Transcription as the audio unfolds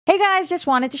Hey guys, just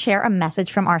wanted to share a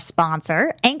message from our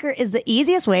sponsor. Anchor is the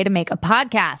easiest way to make a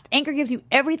podcast. Anchor gives you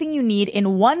everything you need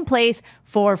in one place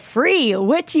for free,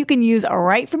 which you can use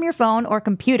right from your phone or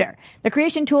computer. The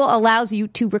creation tool allows you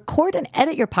to record and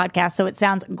edit your podcast so it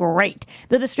sounds great.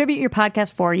 They'll distribute your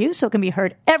podcast for you so it can be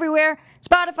heard everywhere: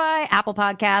 Spotify, Apple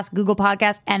Podcasts, Google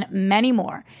Podcasts, and many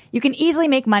more. You can easily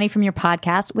make money from your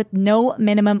podcast with no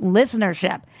minimum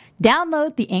listenership.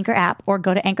 Download the Anchor app or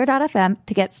go to anchor.fm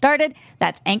to get started.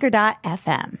 That's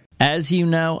anchor.fm. As you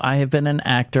know, I have been an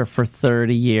actor for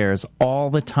 30 years. All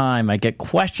the time, I get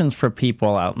questions from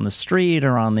people out in the street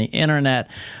or on the internet.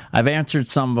 I've answered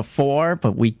some before,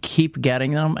 but we keep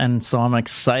getting them, and so I'm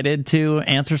excited to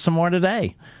answer some more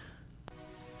today.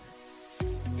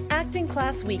 Acting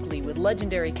Class Weekly with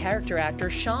legendary character actor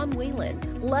Sean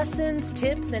Whalen. Lessons,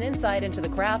 tips, and insight into the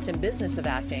craft and business of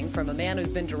acting from a man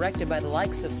who's been directed by the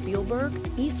likes of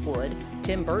Spielberg, Eastwood,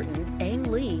 Tim Burton, Ang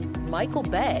Lee, Michael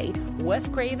Bay, Wes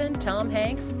Craven, Tom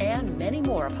Hanks, and many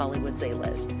more of Hollywood's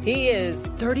A-list. He is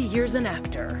 30 years an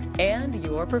actor and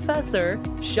your professor,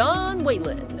 Sean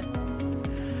Whalen.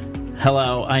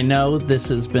 Hello, I know this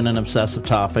has been an obsessive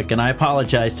topic, and I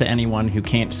apologize to anyone who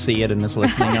can't see it and is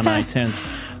listening on iTunes.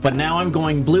 But now I'm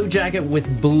going blue jacket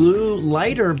with blue,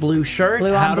 lighter blue shirt.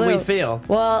 Blue on How blue. do we feel?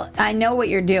 Well, I know what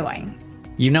you're doing.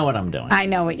 You know what I'm doing. I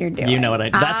know what you're doing. You know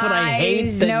what that's what I hate.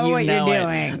 Eyes That know you what know you're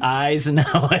it. doing. Eyes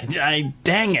know it.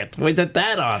 Dang it. Was it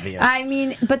that obvious? I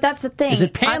mean, but that's the thing. Is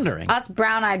it pandering? Us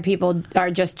brown-eyed people are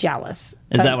just jealous.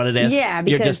 Is that what it is? Yeah,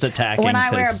 because you're just attacking. when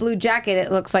I wear a blue jacket,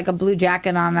 it looks like a blue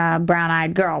jacket on a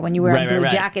brown-eyed girl. When you wear a blue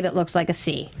jacket, it looks like a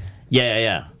C.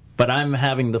 Yeah. But I'm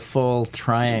having the full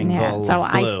triangle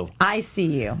of blue. I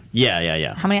see you.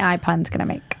 Yeah. How many eye puns can I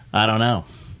make? I don't know.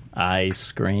 I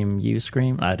scream, you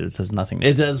scream. It says nothing.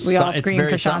 It does. We all it's scream very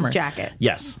for Sean's summer. jacket.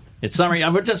 Yes. It's summer.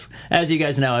 I'm just, as you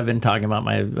guys know, I've been talking about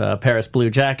my Paris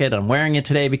blue jacket. I'm wearing it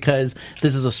today because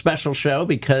this is a special show,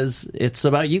 because it's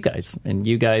about you guys and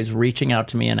you guys reaching out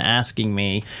to me and asking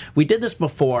me. We did this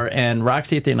before, and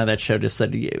Roxy at the end of that show just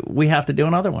said, we have to do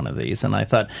another one of these. And I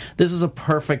thought, this is a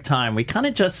perfect time. We kind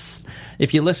of just,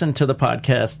 if you listen to the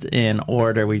podcast in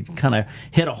order, we kind of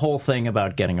hit a whole thing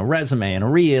about getting a resume and a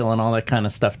reel and all that kind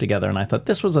of stuff together. And I thought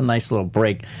this was a nice little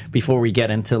break before we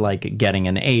get into like getting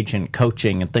an agent,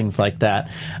 coaching, and things like that,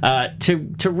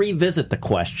 to revisit the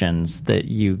questions that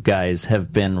you guys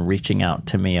have been reaching out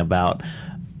to me about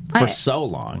for so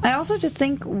long. I also just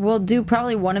think we'll do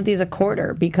probably one of these a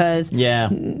quarter, because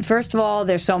first of all,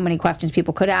 there's so many questions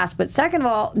people could ask, but second of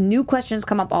all, new questions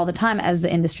come up all the time as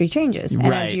the industry changes.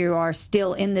 And as you are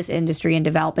still in this industry and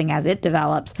developing as it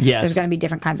develops, there's going to be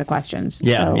different kinds of questions.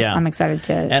 I'm excited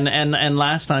to... And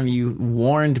last time you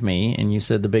warned me, and you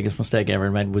said the biggest mistake I ever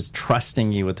made was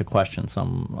trusting you with the questions. So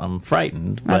I'm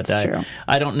frightened. But That's true.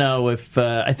 I don't know if...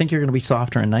 I think you're going to be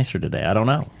softer and nicer today. I don't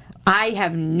know. I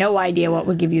have no idea what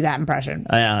would give you that impression.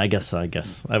 Yeah, I guess. I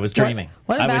was dreaming.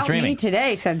 What I was about dreaming. me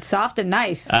today said soft and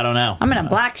nice? I don't know. I'm in a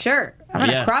black shirt. I'm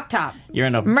in a crop top. You're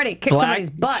in a I'm ready to kick somebody's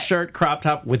butt. shirt, crop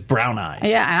top with brown eyes.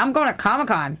 Yeah, and I'm going to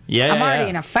Comic-Con. I'm already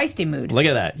in a feisty mood. Look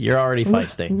at that. You're already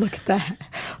feisty. Look at that.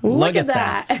 Look at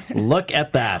that. Look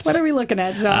at that. What are we looking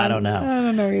at, Sean? I don't know. I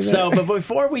don't know either. So, but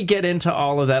before we get into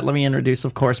all of that, let me introduce,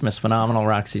 of course, Miss Phenomenal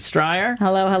Roxy Stryer.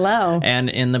 Hello, hello. And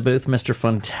in the booth, Mr.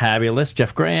 Funtabulous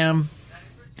Jeff Graham.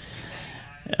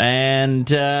 And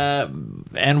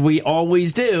we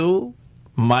always do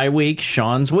my week,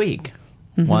 Sean's week.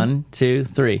 1, 2,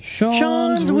 3.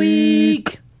 Sean's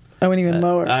week. I went even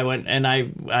lower. I went, and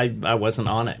I wasn't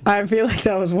on it. I feel like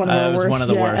that was one of the worst. It was one of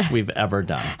the worst we've ever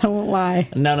done. I won't lie.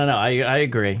 No. I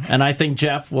agree. And I think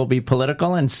Jeff will be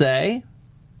political and say...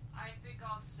 I think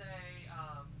I'll say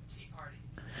Tea Party.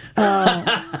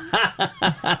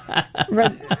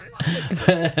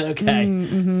 Okay.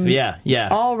 Mm-hmm. Yeah.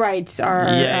 All rights are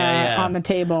on the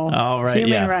table. All right.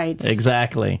 Human rights.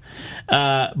 Exactly.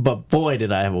 But boy,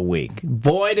 did I have a week.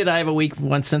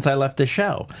 Since I left the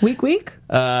show. Week?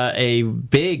 A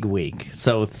big week.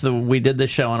 So we did the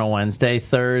show on a Wednesday.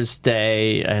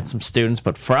 Thursday, I had some students,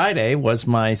 but Friday was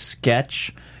my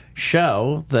sketch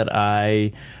show that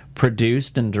I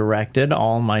produced and directed.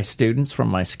 All my students from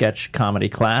my sketch comedy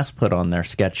class put on their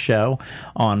sketch show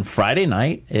on Friday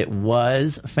night. It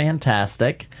was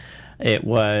fantastic. It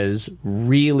was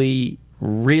really,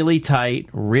 really tight,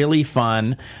 really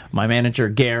fun. My manager,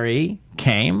 Gary,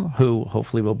 came, who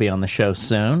hopefully will be on the show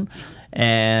soon.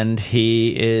 And he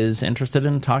is interested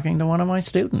in talking to one of my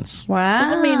students. Wow.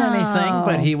 Doesn't mean anything,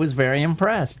 but he was very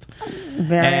impressed.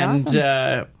 Very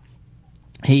awesome.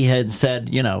 He had said,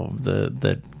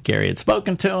 that Gary had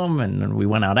spoken to him, and then we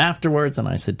went out afterwards, and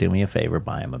I said, do me a favor,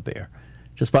 buy him a beer.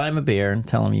 Just buy him a beer and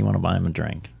tell him you want to buy him a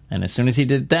drink. And as soon as he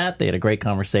did that, they had a great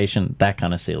conversation. That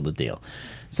kind of sealed the deal.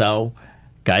 So,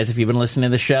 guys, if you've been listening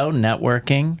to the show,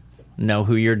 networking, know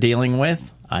who you're dealing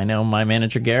with. I know my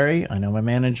manager, Gary. I know my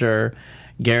manager,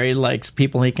 Gary, likes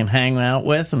people he can hang out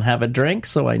with and have a drink,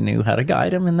 so I knew how to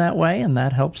guide him in that way, and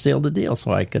that helped seal the deal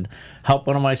so I could help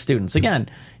one of my students. Again,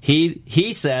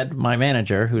 he said, my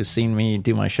manager, who's seen me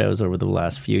do my shows over the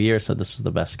last few years, said this was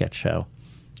the best sketch show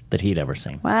that he'd ever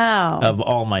seen. Wow. Of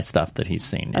all my stuff that he's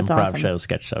seen. That's Improv awesome. shows,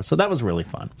 sketch shows. So that was really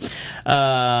fun.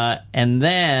 And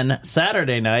then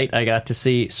Saturday night, I got to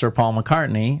see Sir Paul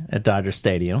McCartney at Dodger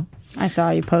Stadium. I saw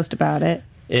you post about it.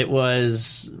 It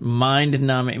was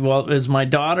mind-numbing. Well, it was my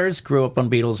daughters grew up on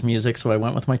Beatles music, so I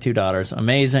went with my two daughters.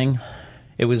 Amazing.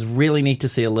 It was really neat to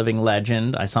see a living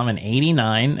legend. I saw him in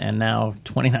 89 and now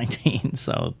 2019,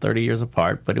 so 30 years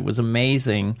apart. But it was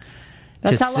amazing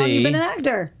That's to how see. long you've been an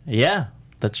actor. Yeah,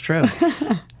 that's true.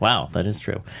 Wow, that is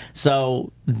true.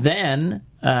 So then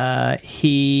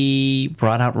he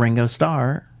brought out Ringo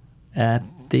Starr at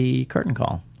the curtain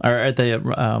call. Or at the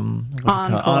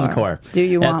encore. Do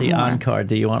you want At the more? encore,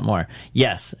 do you want more?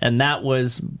 Yes, and that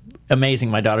was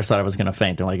amazing. My daughters thought I was going to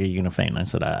faint. They're like, are you going to faint? And I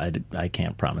said, I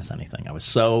can't promise anything. I was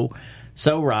so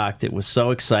rocked. It was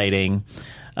so exciting.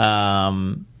 But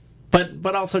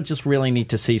also just really neat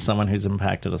to see someone who's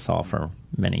impacted us all for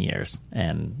many years.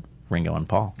 And Ringo and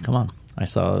Paul, come on. I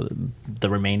saw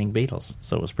the remaining Beatles,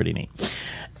 so it was pretty neat.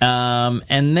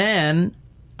 And then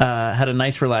had a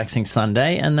nice relaxing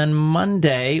Sunday, and then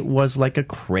Monday was like a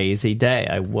crazy day.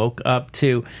 I woke up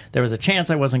to, there was a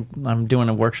chance I'm doing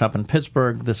a workshop in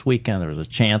Pittsburgh this weekend. There was a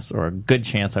chance, or a good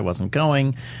chance, I wasn't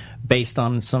going based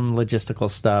on some logistical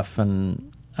stuff.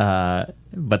 And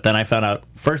but then I found out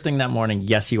first thing that morning,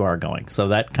 yes, you are going. So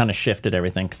that kind of shifted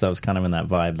everything, because I was kind of in that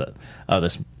vibe that, oh,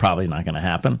 this is probably not going to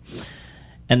happen.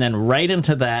 And then right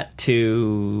into that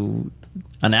to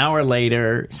an hour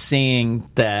later, seeing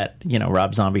that,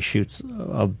 Rob Zombie shoots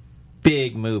a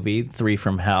big movie, 3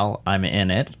 from Hell, I'm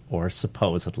in it, or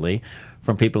supposedly,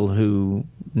 from people who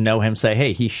know him say,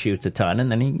 hey, he shoots a ton,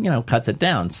 and then he, cuts it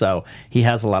down. So he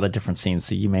has a lot of different scenes,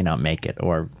 so you may not make it,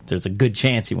 or there's a good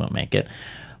chance you won't make it.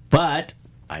 But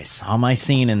I saw my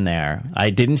scene in there. I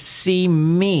didn't see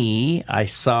me. I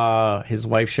saw his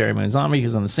wife, Sherry Moon Zombie,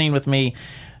 who's on the scene with me,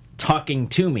 talking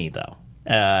to me, though.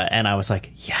 And I was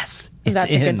like, yes, it's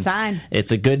That's in. a good sign.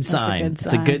 It's a good sign.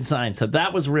 It's a good sign. So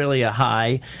that was really a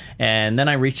high. And then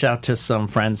I reached out to some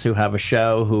friends who have a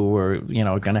show who were,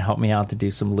 going to help me out to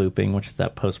do some looping, which is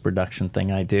that post-production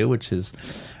thing I do, which is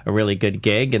a really good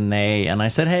gig. And I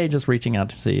said, hey, just reaching out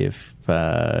to see if,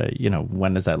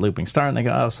 when does that looping start? And they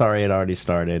go, oh, sorry, it already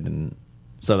started. And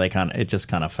so it just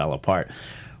kind of fell apart,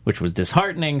 which was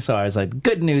disheartening. So I was like,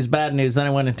 good news, bad news. Then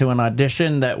I went into an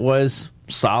audition that was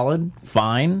solid,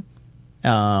 fine,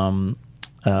 for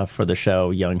the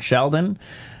show Young Sheldon.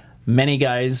 Many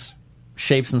guys,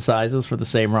 shapes and sizes for the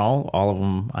same role. All of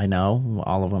them I know.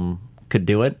 All of them could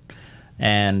do it.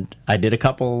 And I did a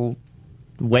couple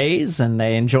ways, and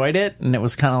they enjoyed it. And it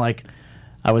was kind of like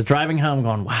I was driving home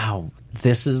going, wow,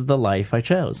 this is the life I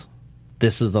chose.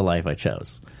 This is the life I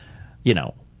chose.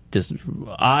 Just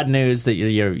odd news that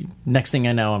you're next thing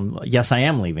I know, I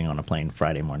am leaving on a plane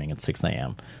Friday morning at 6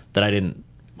 a.m. that I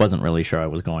wasn't really sure I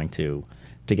was going to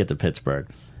get to Pittsburgh.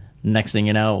 Next thing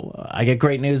you know, I get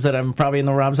great news that I'm probably in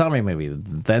the Rob Zombie movie.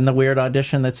 Then the weird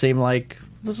audition that seemed like,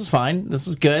 this is fine, this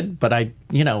is good, but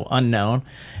unknown.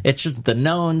 It's just the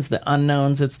knowns, the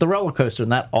unknowns. It's the roller coaster,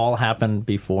 and that all happened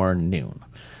before noon.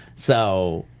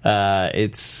 So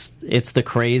it's the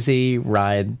crazy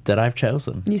ride that I've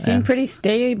chosen. You seem pretty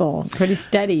stable, pretty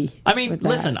steady. I mean,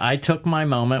 listen, I took my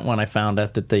moment when I found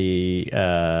out that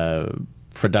the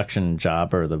production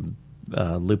job or the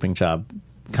looping job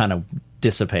kind of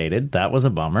dissipated. That was a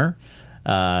bummer,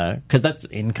 because that's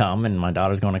income, and my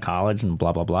daughter's going to college and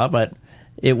blah, blah, blah. But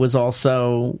it was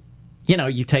also,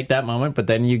 you take that moment, but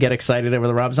then you get excited over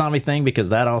the Rob Zombie thing, because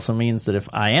that also means that if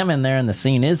I am in there and the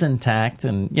scene is intact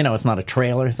and, it's not a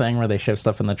trailer thing where they show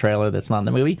stuff in the trailer that's not in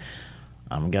the movie,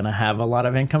 I'm going to have a lot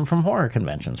of income from horror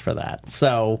conventions for that.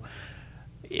 So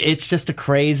it's just a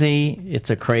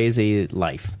crazy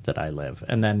life that I live.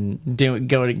 And then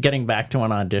getting back to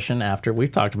an audition after,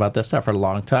 we've talked about this stuff for a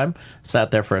long time,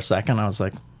 sat there for a second, I was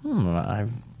like, I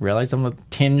realized I'm a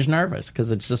tinge nervous,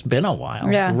 because it's just been a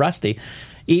while. Yeah. Rusty.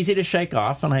 Easy to shake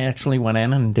off, and I actually went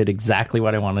in and did exactly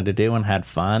what I wanted to do and had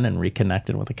fun and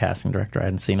reconnected with a casting director I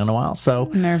hadn't seen in a while. So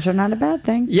nerves are not a bad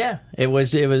thing. yeah, it was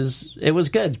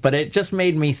good, but it just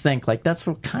made me think, like, that's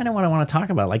kind of what I want to talk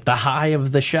about, like the high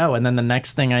of the show. And then the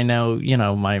next thing I know,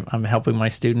 I'm helping my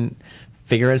student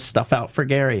figure his stuff out for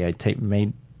Gary. I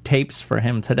made tapes for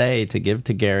him today to give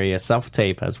to Gary, a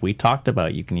self-tape, as we talked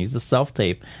about. You can use the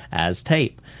self-tape as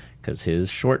tape because his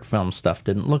short film stuff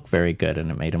didn't look very good, and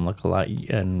it made him look a lot,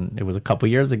 and it was a couple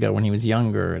years ago when he was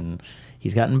younger, and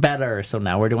he's gotten better, so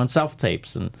now we're doing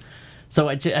self-tapes. And so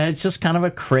it's just kind of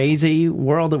a crazy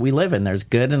world that we live in. There's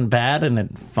good and bad, and it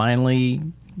finally,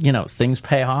 things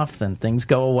pay off, then things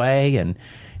go away, and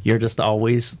you're just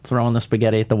always throwing the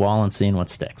spaghetti at the wall and seeing what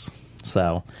sticks.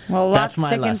 So that's my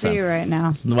sticking lesson to you right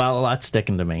now. Well, a lot's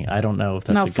sticking to me. I don't know if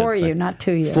that's a good for thing. you, not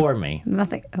to you. For me.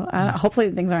 Nothing. Hopefully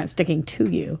things aren't sticking to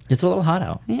you. It's a little hot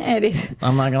out. Yeah, it is.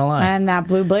 I'm not gonna lie. And that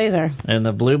blue blazer. And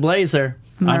the blue blazer.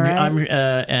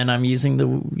 I'm using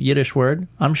the Yiddish word.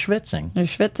 I'm schwitzing. You're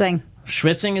schwitzing.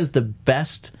 Schwitzing is the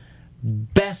best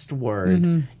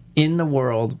word in the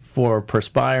world for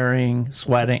perspiring,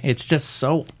 sweating. It's just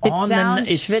so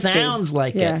schwitzing. sounds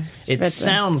like it. It schwitzing.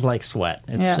 Sounds like sweat.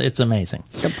 It's amazing.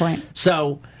 Good point.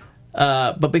 So,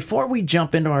 but before we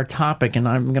jump into our topic, and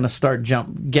I'm going to start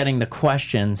getting the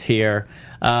questions here,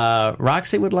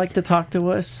 Roxy would like to talk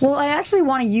to us. Well, I actually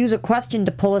want to use a question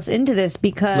to pull us into this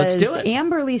because Let's do it.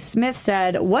 Amberly Smith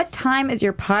said, "What time is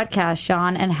your podcast,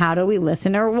 Sean, and how do we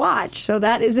listen or watch?" So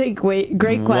that is a great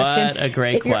question. What a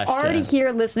great if you're question. already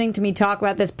here listening to me talk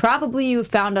about this, probably you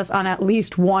found us on at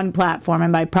least one platform,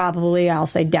 and by probably, I'll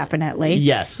say definitely.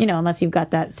 Yes. Unless you've got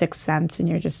that sixth sense and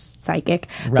you're just psychic.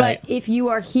 Right. But if you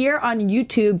are here on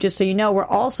YouTube, just so you know, we're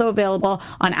also available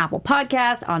on Apple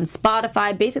Podcast, on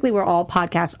Spotify, basically where all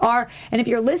podcasts are. And if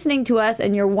you're listening to us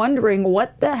and you're wondering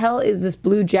what the hell is this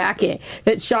blue jacket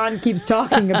that Sean keeps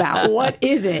talking about, what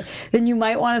is it? Then you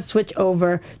might want to switch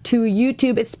over to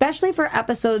YouTube, especially for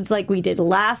episodes like we did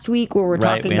last week where we're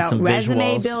talking about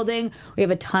resume building. We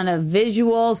have a ton of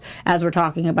visuals as we're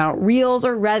talking about reels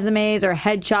or resumes or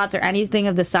headshots or anything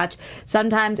of the such.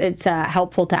 Sometimes it's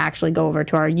helpful to actually go over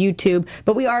to our YouTube,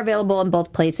 but we are available in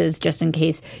both places just in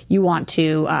case you want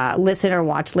to listen or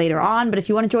watch later on. But if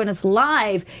you want to join us live,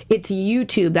 it's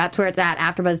YouTube. That's where it's at,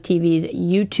 AfterBuzz TV's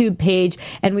YouTube page.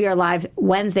 And we are live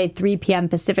Wednesday, 3 p.m.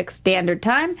 Pacific Standard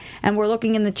Time. And we're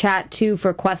looking in the chat, too,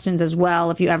 for questions as well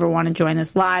if you ever want to join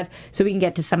us live so we can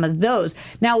get to some of those.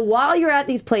 Now, while you're at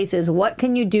these places, what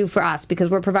can you do for us? Because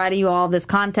we're providing you all this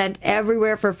content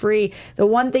everywhere for free. The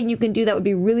one thing you can do that would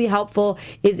be really helpful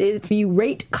is if you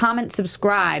rate, comment,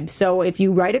 subscribe. So if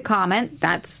you write a comment,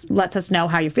 that lets us know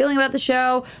how you're feeling about the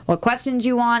show, what questions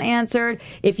you want answered.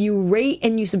 If you rate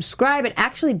and you subscribe, it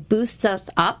actually boosts us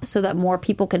up so that more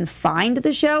people can find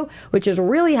the show, which is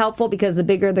really helpful because the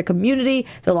bigger the community,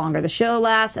 the longer the show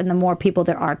lasts, and the more people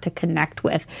there are to connect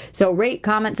with. So rate,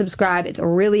 comment, subscribe. It's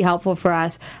really helpful for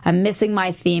us. I'm missing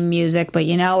my theme music, but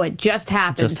it just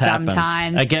happens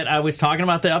sometimes. Again, I was talking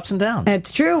about the ups and downs.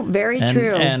 It's true. Very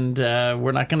true. And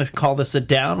we're not going to call this a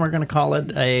down. We're going to call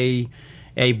it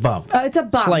a bump. It's a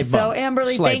bump. Slight So, bump.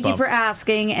 Amberly, Slight thank bump. you for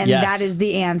asking, and Yes. that is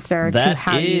the answer to That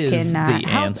how you is can the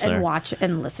help answer. and watch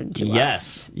and listen to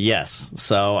us. Yes.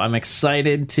 So I'm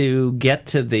excited to get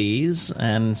to these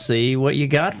and see what you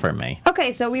got for me.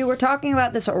 Okay, so we were talking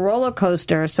about this roller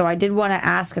coaster, so I did want to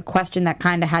ask a question that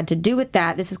kind of had to do with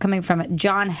that. This is coming from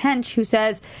John Hench, who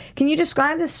says, can you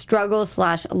describe the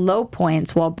struggles/low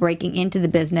points while breaking into the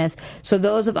business so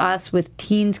those of us with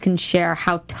teens can share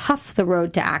how tough the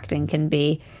road to acting can be?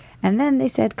 And then they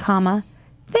said,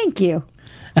 thank you.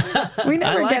 We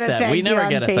never get a that. thank We you never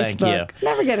on get a Facebook. thank you.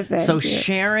 Never get a thank So you.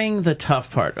 sharing the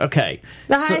tough part. Okay.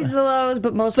 The highs, the lows,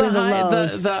 but mostly the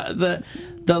lows.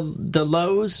 The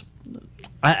lows.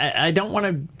 I don't want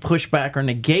to push back or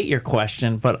negate your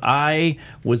question, but I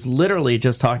was literally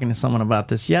just talking to someone about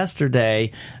this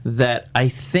yesterday, that I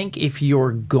think if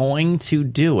you're going to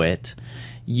do it,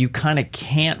 you kind of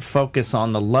can't focus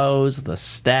on the lows, the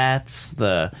stats,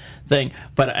 the thing.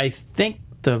 But I think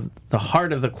the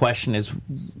heart of the question is,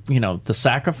 the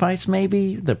sacrifice,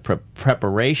 maybe the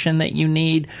preparation that you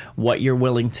need, what you're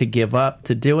willing to give up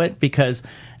to do it. Because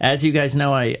as you guys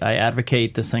know, I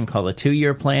advocate this thing called a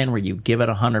 2-year plan, where you give it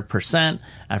 100%.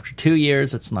 After 2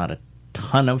 years, it's not a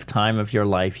ton of time of your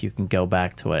life. You can go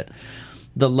back to it.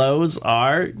 The lows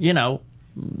are,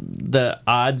 the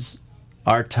odds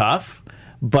are tough,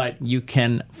 but you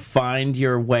can find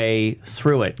your way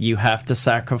through it. You have to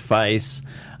sacrifice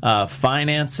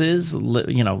finances,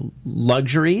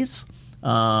 luxuries,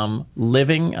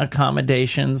 living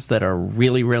accommodations that are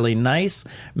really, really nice,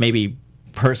 maybe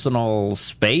personal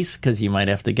space because you might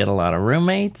have to get a lot of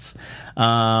roommates,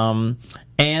 and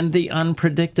the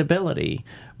unpredictability,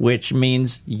 which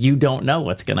means you don't know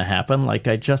what's going to happen, like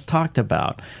I just talked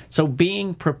about. So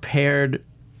being prepared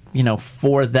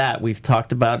for that, we've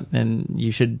talked about, and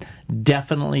you should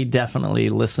definitely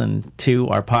listen to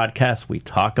our podcast. We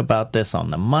talk about this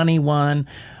on the money one,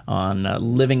 on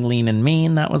Living Lean and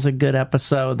Mean. That was a good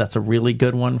episode. That's a really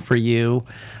good one for you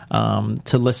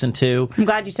to listen to. I'm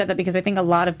glad you said that, because I think a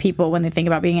lot of people, when they think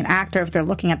about being an actor, if they're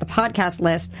looking at the podcast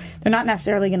list, they're not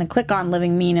necessarily going to click on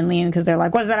Living Mean and Lean because they're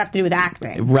like, what does that have to do with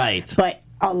acting? Right. But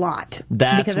a lot.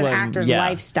 That's because of an actor's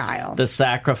lifestyle. The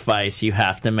sacrifice you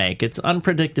have to make. It's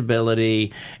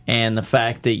unpredictability, and the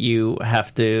fact that you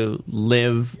have to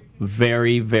live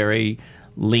very, very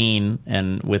lean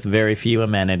and with very few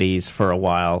amenities for a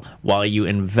while you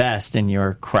invest in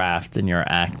your craft and your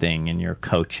acting and your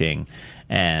coaching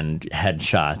and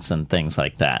headshots and things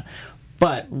like that.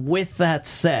 But with that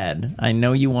said, I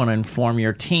know you want to inform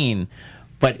your teen,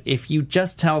 but if you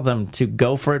just tell them to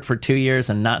go for it for 2 years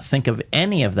and not think of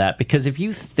any of that, because if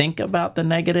you think about the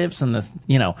negatives and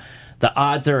the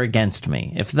odds are against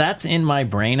me. If that's in my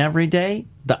brain every day,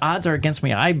 the odds are against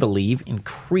me, I believe,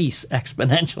 increase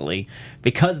exponentially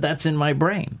because that's in my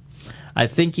brain. I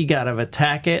think you got to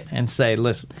attack it and say,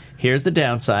 listen, here's the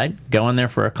downside. Go in there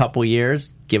for a couple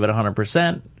years, give it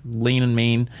 100%, lean and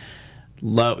mean,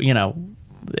 low,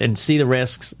 and see the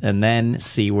risks, and then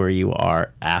see where you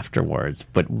are afterwards.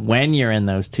 But when you're in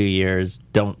those 2 years,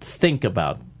 don't think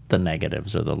about the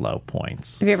negatives or the low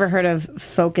points. Have you ever heard of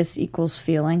focus equals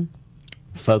feeling?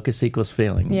 Focus equals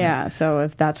feeling. Yeah, so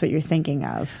if that's what you're thinking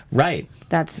of. Right.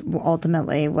 That's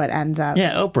ultimately what ends up.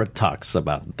 Yeah, Oprah talks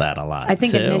about that a lot. I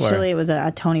think initially it was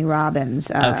a Tony Robbins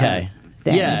thing.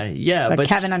 Yeah. But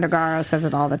Kevin Undergaro says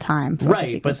it all the time.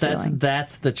 Right, but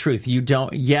that's the truth. You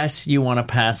don't. Yes, you want to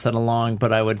pass it along,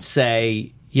 but I would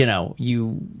say,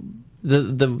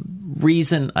 the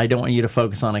reason I don't want you to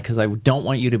focus on it, because I don't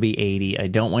want you to be 80. I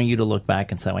don't want you to look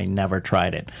back and say, I never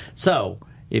tried it. So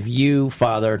if you,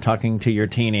 father, talking to your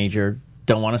teenager,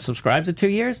 don't want to subscribe to 2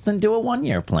 years, then do a 1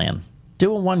 year plan.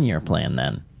 Do a 1 year plan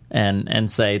then, and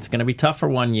say it's going to be tough for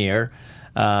 1 year.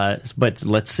 But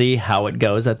let's see how it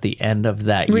goes at the end of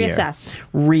that year.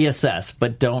 Reassess,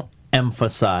 but don't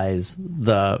emphasize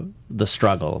the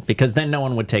struggle, because then no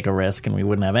one would take a risk and we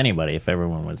wouldn't have anybody if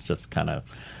everyone was just kind of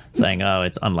saying, oh,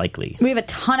 it's unlikely. We have a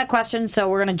ton of questions, so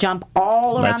we're going to jump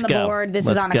all around the board. This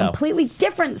is on a completely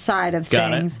different side of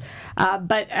things.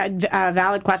 But a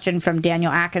valid question from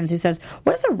Daniel Atkins, who says,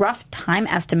 what is a rough time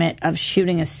estimate of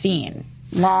shooting a scene?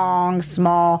 Long,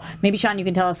 small. Maybe, Sean, you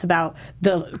can tell us about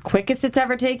the quickest it's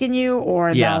ever taken you,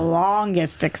 or the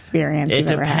longest experience you've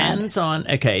ever had.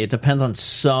 It depends on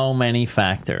so many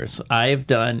factors. I've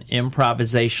done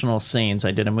improvisational scenes.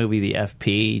 I did a movie, The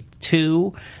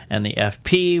FP2, and The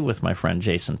FP with my friend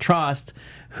Jason Trost,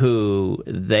 who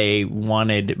they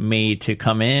wanted me to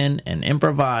come in and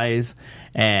improvise,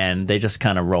 and they just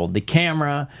kind of rolled the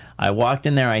camera. I walked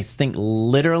in there, I think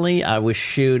literally I was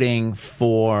shooting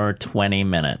for 20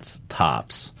 minutes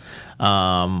tops.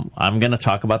 I'm going to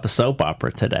talk about the soap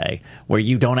opera today, where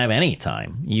you don't have any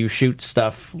time. You shoot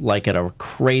stuff like at a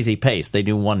crazy pace. They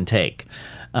do one take.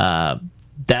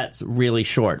 That's really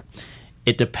short.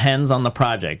 It depends on the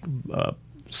project.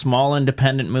 Small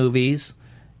independent movies,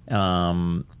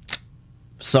 soap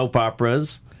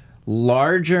operas,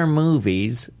 larger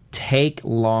movies take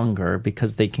longer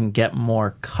because they can get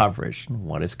more coverage.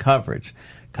 What is coverage?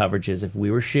 Coverage is if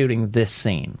we were shooting this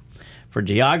scene. For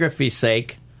geography's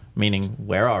sake, meaning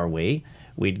where are we,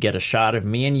 we'd get a shot of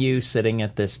me and you sitting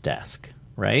at this desk,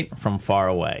 right? From far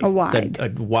away. A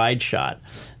wide shot.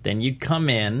 Then you'd come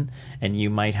in and you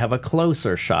might have a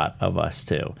closer shot of us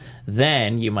two.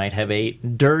 Then you might have a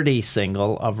dirty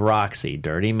single of Roxy.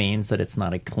 Dirty means that it's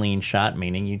not a clean shot,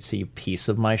 meaning you'd see a piece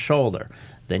of my shoulder.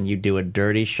 Then you do a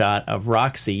dirty shot of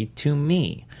Roxy to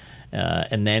me.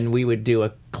 And then we would do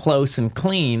a close and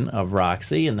clean of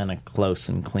Roxy, and then a close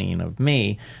and clean of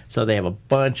me. So they have a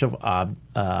bunch of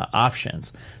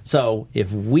options. So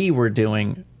if we were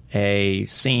doing a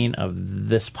scene of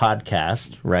this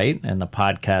podcast, right, and the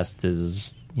podcast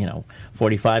is,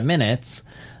 45 minutes,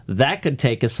 that could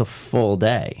take us a full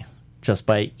day just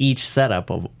by each setup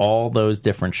of all those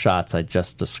different shots I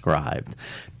just described.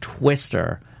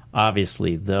 Twister,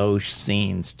 obviously, those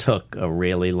scenes took a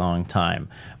really long time.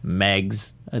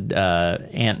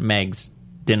 Aunt Meg's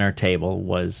dinner table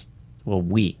was a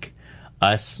week.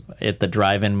 Us at the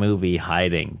drive-in movie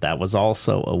hiding, that was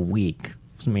also a week,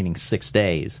 meaning 6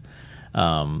 days.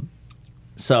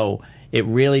 So it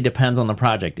really depends on the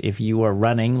project. If you are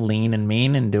running Lean and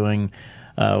Mean and doing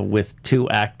with two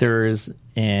actors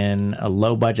in a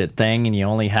low-budget thing and you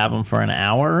only have them for an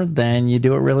hour, then you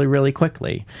do it really, really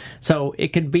quickly. So it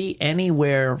could be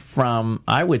anywhere from,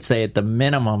 I would say at the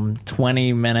minimum,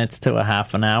 20 minutes to a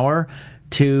half an hour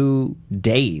to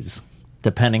days,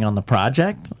 depending on the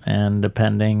project and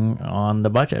depending on the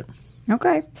budget.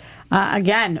 Okay.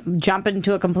 Again, jump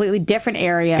into a completely different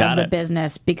area Got of the it.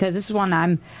 business, because this is one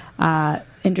I'm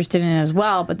interested in as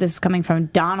well, but this is coming from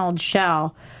Donald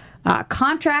Shell.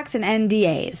 Contracts and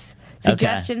NDAs.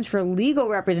 Suggestions for legal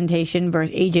representation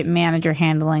versus agent manager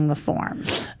handling the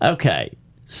forms. Okay.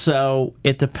 So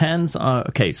it depends on...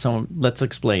 Okay, so let's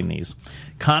explain these.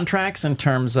 Contracts in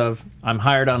terms of I'm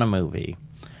hired on a movie.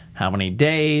 How many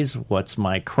days? What's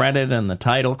my credit in the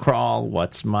title crawl?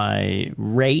 What's my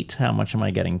rate? How much am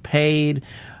I getting paid?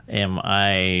 Am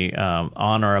I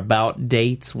on or about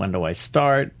dates? When do I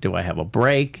start? Do I have a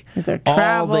break? Is there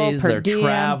travel, all these, per there diem?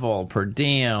 travel, per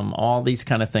diem, all these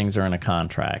kind of things are in a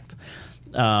contract.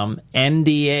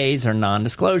 NDAs are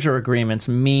non-disclosure agreements,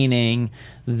 meaning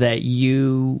that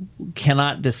you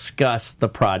cannot discuss the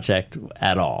project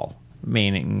at all.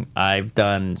 Meaning I've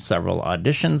done several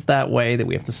auditions that way, that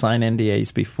we have to sign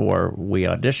NDAs before we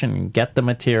audition and get the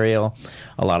material.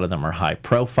 A lot of them are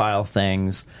high-profile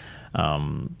things.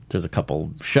 There's a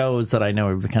couple shows that I know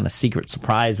are kind of secret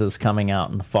surprises coming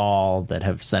out in the fall that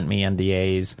have sent me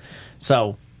NDAs.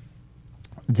 So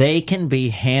they can be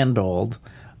handled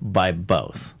by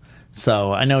both.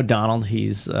 So I know Donald,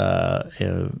 he's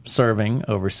serving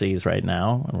overseas right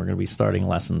now, and we're going to be starting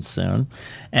lessons soon.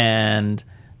 And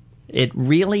it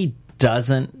really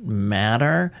doesn't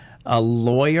matter. A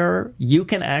lawyer, you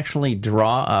can actually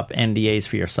draw up NDAs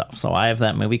for yourself. So I have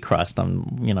that movie Crust.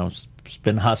 I'm,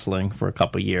 been hustling for a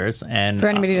couple years. And For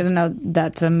anybody who doesn't know,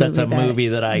 that's a movie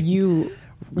that I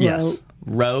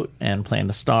wrote and plan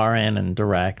to star in and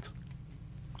direct.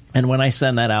 And when I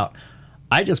send that out,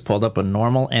 I just pulled up a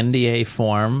normal NDA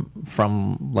form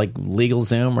from like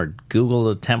LegalZoom or Google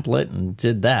a template and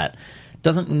did that.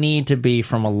 Doesn't need to be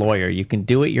from a lawyer. You can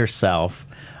do it yourself.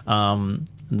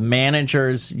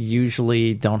 Managers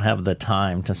usually don't have the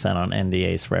time to send on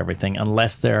NDAs for everything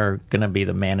unless they're going to be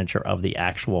the manager of the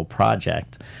actual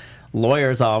project.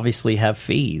 Lawyers obviously have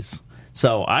fees.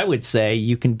 So I would say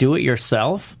you can do it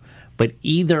yourself, but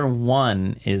either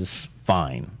one is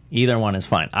fine. Either one is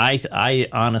fine. I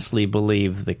honestly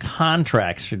believe the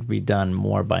contracts should be done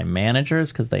more by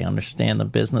managers because they understand the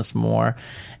business more,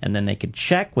 and then they could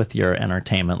check with your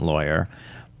entertainment lawyer.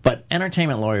 But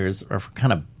entertainment lawyers are for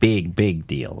kind of big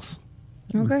deals.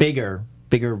 Okay.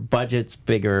 Bigger budgets,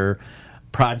 bigger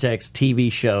projects,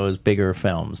 TV shows, bigger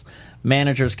films.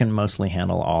 Managers can mostly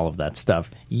handle all of that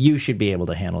stuff. You should be able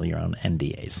to handle your own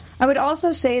NDAs. I would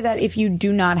also say that if you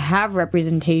do not have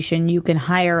representation, you can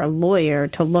hire a lawyer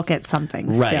to look at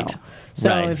something Right. still. So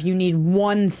Right. if you need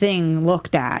one thing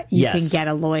looked at, you Yes. can get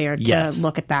a lawyer to Yes.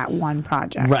 look at that one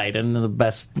project. Right, and the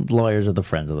best lawyers are the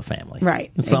friends of the family. Right,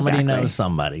 Somebody exactly. knows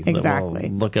somebody Exactly.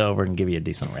 that will look over and give you a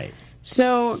decent rate.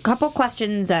 So a couple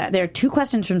questions. There are two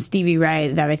questions from Stevie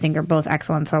Wright that I think are both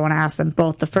excellent, so I want to ask them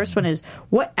both. The first one is,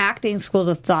 what acting schools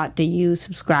of thought do you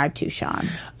subscribe to, Sean?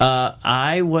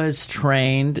 I was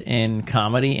trained in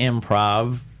comedy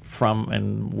improv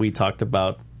and we talked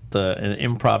about the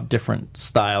improv different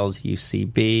styles,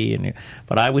 UCB,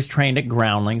 but I was trained at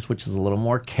Groundlings, which is a little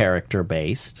more character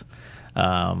based.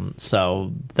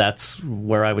 So that's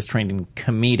where I was trained in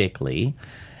comedically,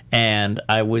 and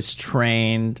I was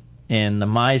trained in the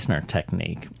Meisner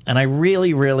technique, and I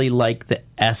really, really like the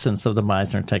essence of the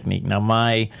Meisner technique. Now,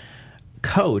 my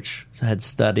coach had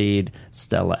studied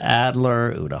Stella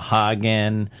Adler, Uta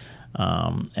Hagen,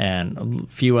 and a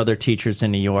few other teachers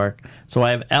in New York. So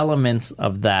I have elements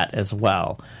of that as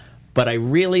well. But I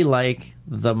really like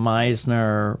the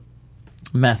Meisner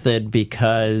method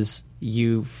because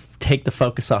you take the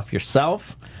focus off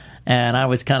yourself. And I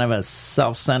was kind of a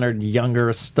self-centered,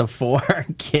 youngest of four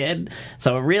kid.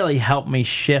 So it really helped me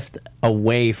shift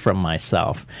away from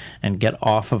myself and get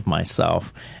off of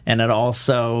myself. And it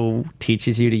also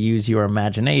teaches you to use your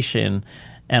imagination.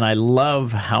 And I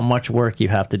love how much work you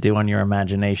have to do on your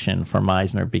imagination for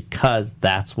Meisner because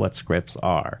that's what scripts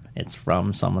are. It's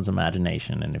from someone's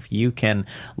imagination. And if you can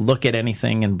look at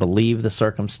anything and believe the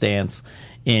circumstance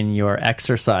in your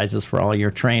exercises for all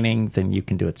your training, then you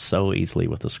can do it so easily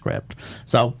with a script.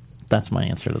 So that's my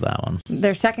answer to that one.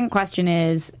 Their second question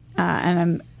is,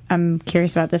 and I'm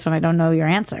curious about this one, I don't know your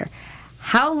answer.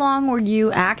 How long were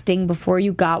you acting before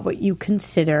you got what you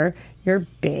consider your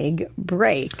big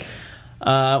break?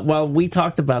 Well, we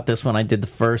talked about this when I did the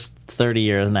first 30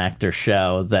 Years an Actor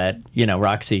show that,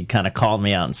 Roxy kind of called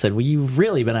me out and said, well, you've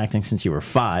really been acting since you were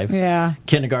 5. Yeah.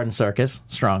 Kindergarten Circus,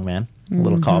 Strongman, a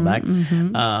little callback.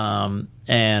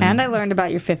 And I learned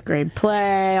about your 5th grade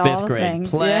play, all fifth the grade things.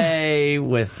 play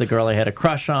with the girl I had a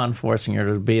crush on, forcing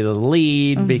her to be the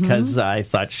lead because I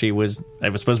thought I was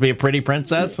supposed to be a pretty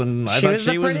princess, and I thought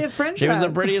she was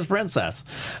the prettiest princess.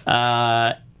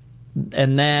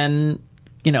 And then,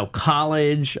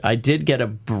 college, I did get a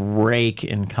break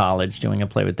in college doing a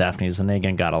play with Daphne Zuniga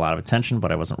and got a lot of attention,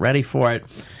 but I wasn't ready for it.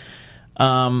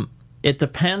 It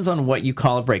depends on what you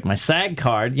call a break. My SAG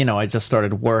card, I just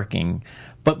started working.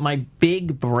 But my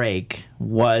big break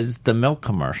was the milk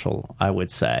commercial, I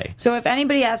would say. So if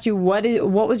anybody asked you what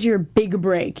was your big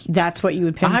break, that's what you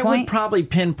would pinpoint? I would probably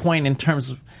pinpoint in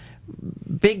terms of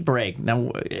big break.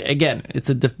 Now, again, it's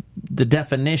the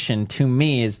definition to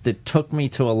me is that it took me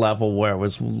to a level where I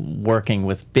was working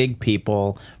with big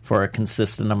people for a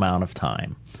consistent amount of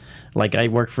time. Like I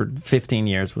worked for 15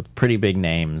 years with pretty big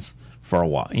names for a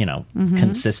while,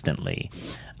 consistently.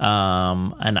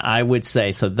 And I would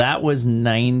say, so that was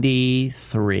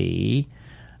 93.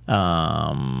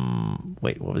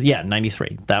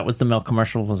 93. That was the milk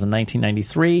commercial, was in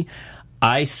 1993.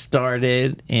 I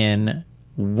started in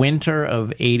winter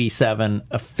of 87,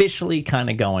 officially kind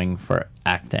of going for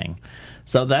acting.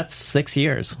 So that's 6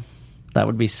 years. That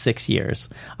would be 6 years.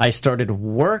 I started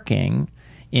working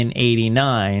in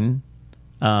 89,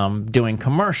 doing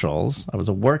commercials. I was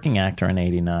a working actor in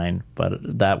 89, but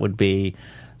that would be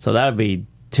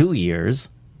 2 years.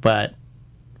 But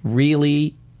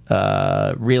really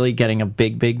getting a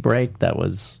big break, that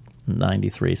was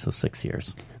 93, so 6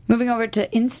 years. Moving over to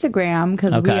Instagram,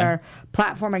 because we are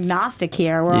platform agnostic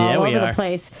here. We're all over the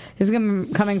place. This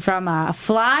is coming from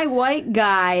Fly White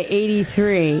Guy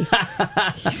 83.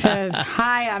 He says,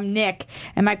 "Hi, I'm Nick,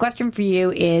 and my question for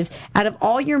you is, out of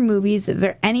all your movies, is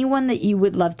there anyone that you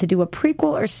would love to do a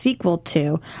prequel or sequel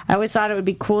to? I always thought it would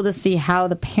be cool to see how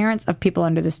the parents of People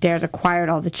Under the Stairs acquired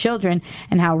all the children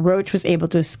and how Roach was able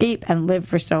to escape and live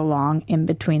for so long in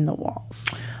between the walls."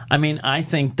 I mean, I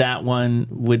think that one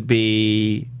would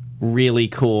be really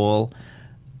cool,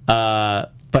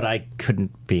 but I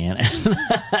couldn't be in it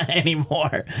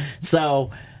anymore. So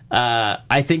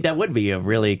I think that would be a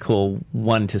really cool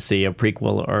one to see, a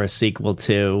prequel or a sequel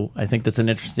to. I think that's an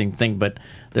interesting thing, but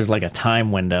there's like a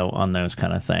time window on those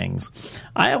kind of things.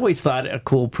 I always thought a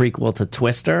cool prequel to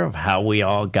Twister, of how we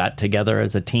all got together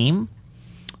as a team,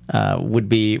 would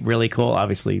be really cool.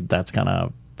 Obviously, that's kind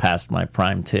of past my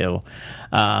prime too.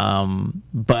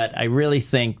 But I really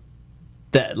think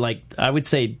that, like, I would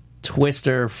say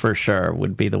Twister for sure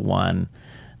would be the one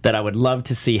that I would love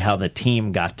to see, how the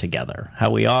team got together,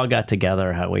 how we all got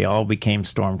together, how we all became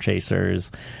storm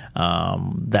chasers.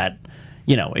 That,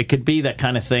 it could be that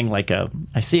kind of thing, like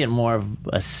I see it more of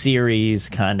a series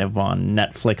kind of on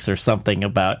Netflix or something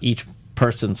about each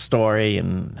person's story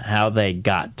and how they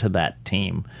got to that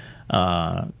team,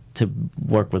 to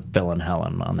work with Bill and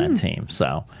Helen on that team.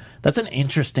 So that's an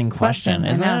interesting question.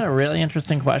 Isn't that a really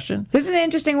interesting question? This is an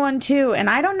interesting one, too. And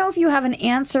I don't know if you have an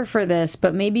answer for this,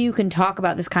 but maybe you can talk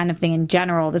about this kind of thing in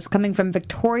general. This is coming from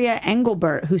Victoria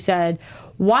Engelbert, who said,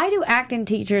 "Why do acting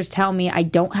teachers tell me I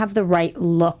don't have the right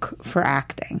look for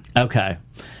acting?" Okay.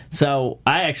 So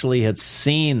I actually had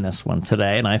seen this one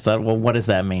today, and I thought, well, what does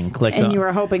that mean? You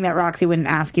were hoping that Roxy wouldn't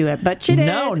ask you it, but she did.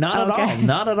 No, not at all.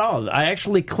 Not at all. I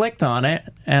actually clicked on it,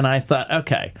 and I thought,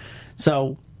 okay,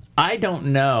 so I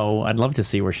don't know. I'd love to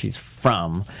see where she's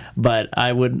from, but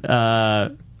I would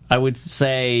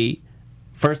say,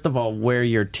 first of all, where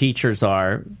your teachers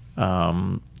are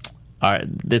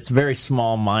it's very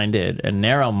small-minded and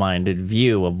narrow-minded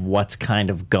view of what's kind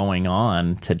of going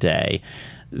on today.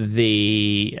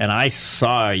 And I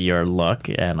saw your look,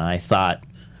 and I thought,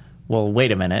 well,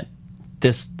 wait a minute,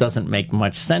 this doesn't make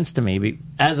much sense to me.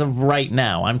 As of right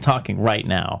now, I'm talking right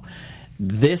now,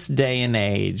 this day and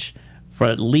age, for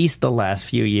at least the last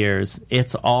few years,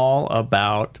 it's all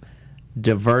about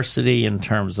diversity in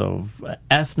terms of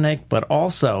ethnic, but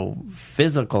also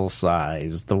physical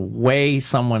size, the way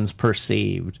someone's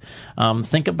perceived.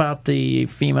 Think about the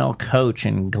female coach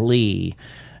in Glee.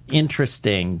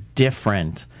 Interesting,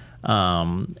 different.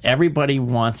 Everybody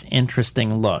wants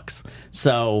interesting looks.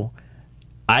 So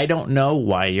I don't know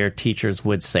why your teachers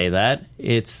would say that.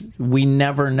 We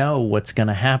never know what's going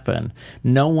to happen.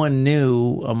 No one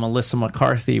knew Melissa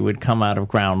McCarthy would come out of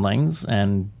Groundlings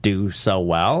and do so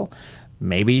well.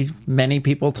 Maybe many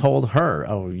people told her,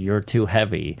 "Oh, you're too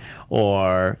heavy,"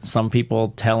 or some people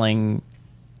telling,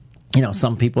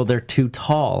 some people they're too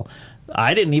tall.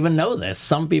 I didn't even know this.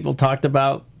 Some people talked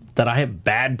about that I have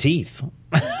bad teeth.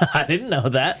 I didn't know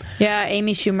that. Yeah,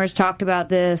 Amy Schumer's talked about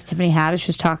this. Tiffany Haddish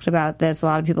has talked about this. A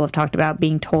lot of people have talked about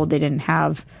being told they didn't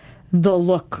have the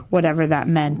look, whatever that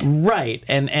meant. Right,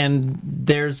 and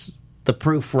there's the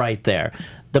proof right there.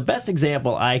 The best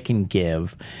example I can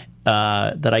give,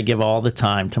 that I give all the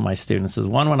time to my students, is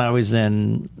one when I was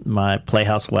in my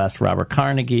Playhouse West, Robert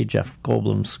Carnegie, Jeff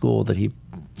Goldblum's school that he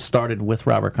started with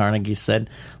Robert Carnegie, said,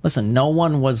 listen, no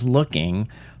one was looking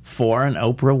for an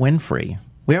Oprah Winfrey.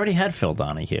 We already had Phil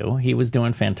Donahue. He was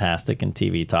doing fantastic in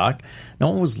TV talk. No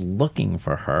one was looking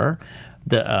for her.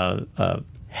 The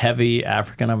heavy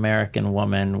African-American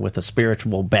woman with a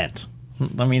spiritual bent.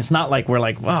 I mean, it's not like we're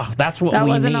like, oh, that's what that we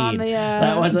wasn't need. On the,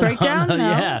 that wasn't breakdown, on the, no.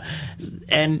 Yeah.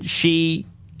 And she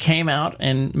came out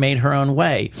and made her own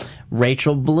way.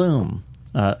 Rachel Bloom,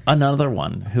 another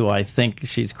one who I think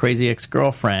she's Crazy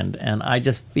Ex-Girlfriend, and I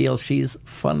just feel she's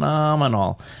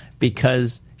phenomenal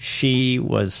because she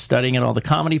was studying at all the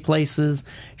comedy places.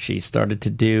 She started to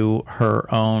do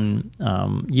her own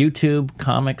YouTube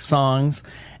comic songs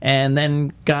and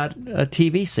then got a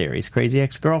TV series, Crazy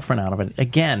Ex-Girlfriend, out of it.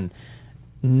 Again,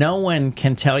 no one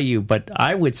can tell you, but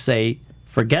I would say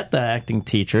forget the acting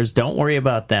teachers. Don't worry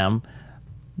about them.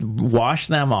 Wash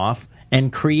them off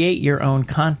and create your own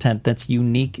content that's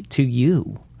unique to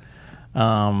you.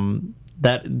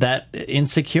 That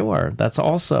Insecure, that's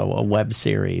also a web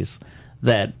series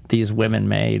that these women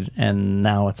made, and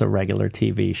now it's a regular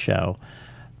TV show.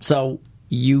 So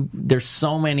there's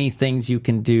so many things you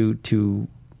can do to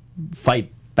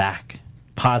fight back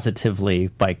positively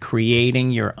by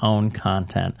creating your own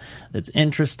content that's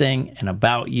interesting and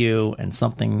about you and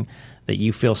something that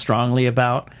you feel strongly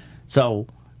about. So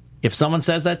if someone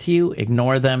says that to you,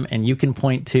 ignore them, and you can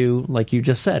point to, like you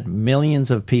just said,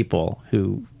 millions of people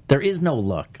who there is no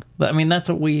look. I mean, that's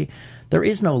what there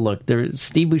is no look.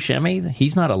 Steve Buscemi,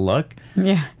 he's not a look.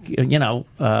 Yeah. You know,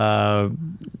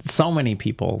 so many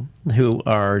people who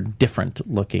are different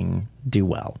looking do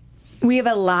well. We have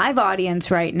a live audience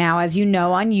right now, as you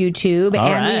know, on YouTube, All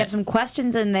and right. we have some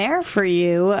questions in there for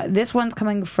you. This one's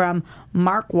coming from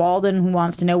Mark Walden, who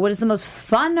wants to know, what is the most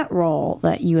fun role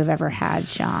that you have ever had,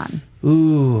 Sean?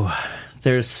 Ooh,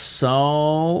 there's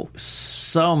so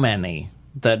many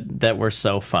that were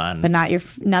so fun. But not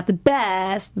the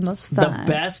best, the most fun.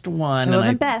 The best one. It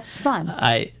wasn't best, fun.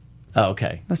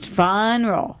 Okay. Most fun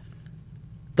role.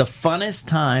 The funnest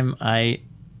time I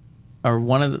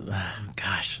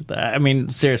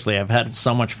mean, seriously, I've had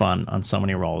so much fun on so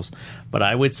many roles. But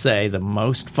I would say the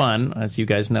most fun, as you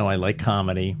guys know, I like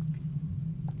comedy,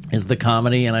 is the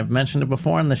comedy, and I've mentioned it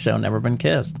before on the show, Never Been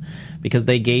Kissed, because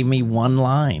they gave me one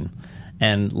line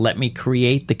and let me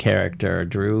create the character.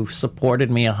 Drew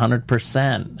supported me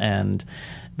 100%, and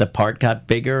the part got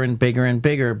bigger and bigger and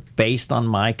bigger based on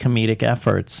my comedic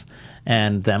efforts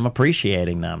and them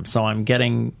appreciating them. So I'm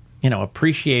getting,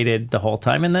 appreciated the whole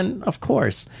time. And then, of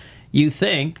course, you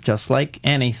think, just like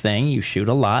anything, you shoot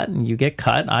a lot and you get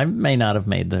cut. I may not have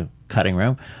made the cutting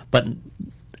room, but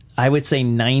I would say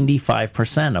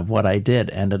 95% of what I did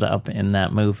ended up in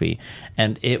that movie.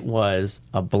 And it was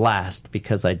a blast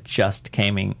because I just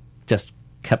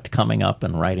kept coming up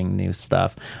and writing new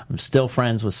stuff. I'm still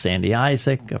friends with Sandy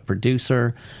Isaac, a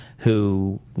producer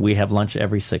who we have lunch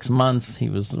every 6 months. He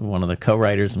was one of the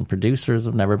co-writers and producers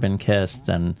of Never Been Kissed,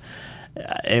 and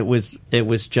it was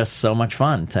just so much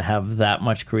fun to have that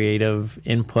much creative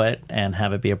input and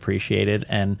have it be appreciated.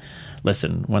 And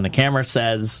listen, when the camera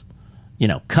says,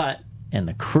 cut, and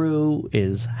the crew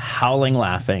is howling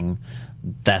laughing,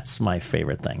 that's my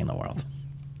favorite thing in the world.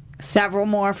 Several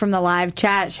more from the live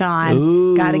chat, Sean.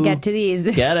 Ooh, got to get to these.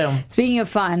 Get him. Speaking of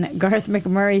fun, Garth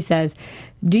McMurray says,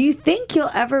 do you think you'll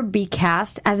ever be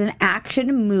cast as an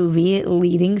action movie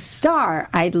leading star?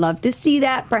 I'd love to see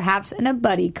that, perhaps in a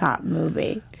buddy cop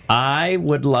movie. I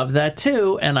would love that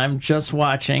too, and I'm just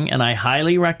watching, and I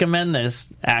highly recommend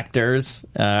this, actors,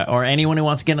 or anyone who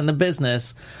wants to get in the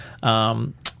business.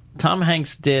 Tom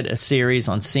Hanks did a series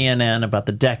on CNN about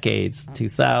the decades,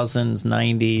 2000s,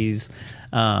 90s,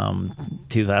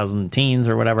 2000 teens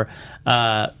or whatever.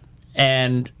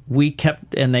 And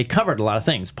they covered a lot of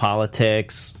things,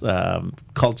 politics,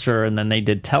 culture, and then they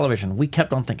did television. We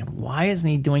kept on thinking, why isn't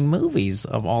he doing movies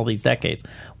of all these decades?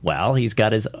 Well, he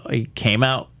came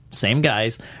out, same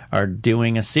guys are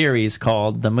doing a series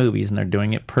called The Movies, and they're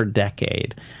doing it per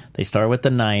decade. They started with the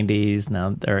 90s,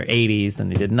 now they're 80s, then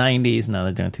they did 90s, now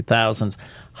they're doing 2000s.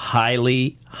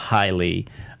 Highly, highly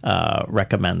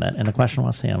recommend that. And the question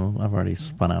was, I've already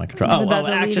spun out of control.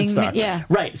 Action star. Yeah.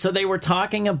 Right. So they were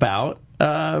talking about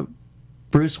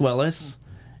Bruce Willis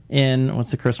in what's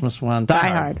the Christmas one? Die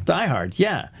Hard. Die Hard,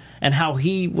 yeah. And how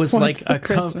he was What's like the a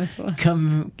Christmas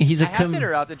one? he's a I have to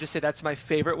interrupt and just say that's my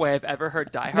favorite way I've ever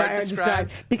heard Die Hard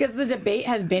described. Because the debate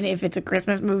has been if it's a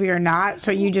Christmas movie or not,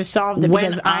 so you just solved it When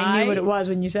because I knew what it was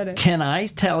when you said it. Can I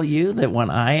tell you that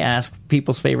when I ask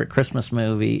people's favorite Christmas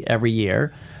movie every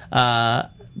year,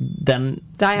 then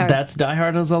Die Hard. That's Die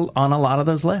Hard is on a lot of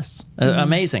those lists.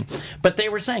 Amazing. But they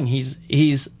were saying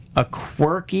he's a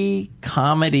quirky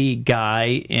comedy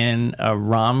guy in a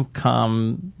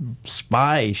rom-com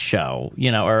spy show,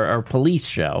 or police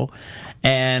show.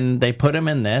 And they put him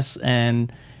in this,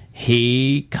 and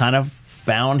he kind of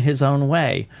found his own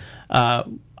way.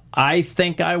 I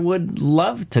think I would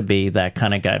love to be that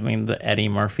kind of guy. I mean, the Eddie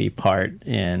Murphy part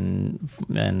in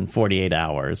 48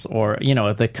 Hours, or,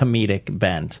 the comedic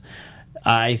bent.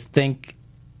 I think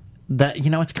that,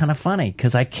 it's kind of funny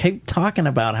because I keep talking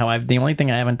about how the only thing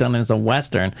I haven't done is a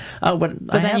Western. Oh, but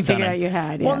then you figured out you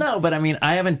had, yeah. Well, no, but I mean,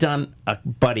 I haven't done a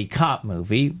buddy cop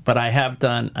movie, but I have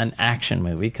done an action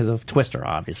movie because of Twister,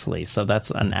 obviously. So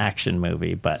that's an action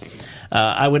movie, but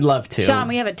I would love to. Sean,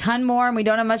 we have a ton more and we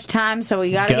don't have much time, so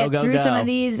we got to get through some of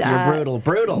these. You're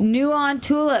brutal. New on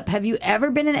Tulip, have you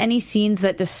ever been in any scenes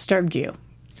that disturbed you?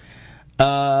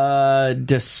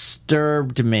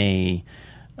 Disturbed me.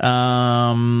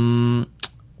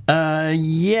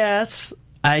 Yes,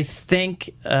 I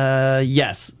think,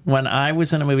 yes. When I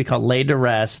was in a movie called Laid to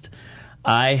Rest,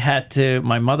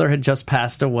 my mother had just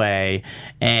passed away,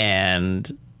 and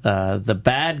the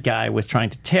bad guy was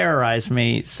trying to terrorize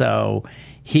me, so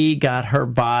he got her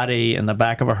body in the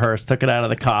back of a hearse, took it out of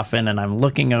the coffin, and I'm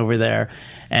looking over there,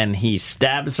 and he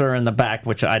stabs her in the back,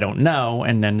 which I don't know,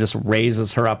 and then just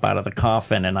raises her up out of the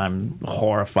coffin, and I'm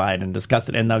horrified and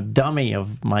disgusted. And the dummy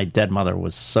of my dead mother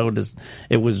was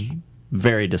it was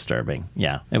very disturbing.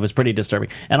 Yeah, it was pretty disturbing.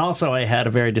 And also I had a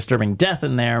very disturbing death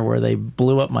in there where they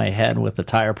blew up my head with the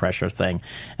tire pressure thing,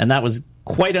 and that was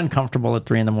quite uncomfortable at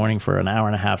 3 a.m. for an hour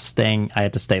and a half I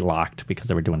had to stay locked because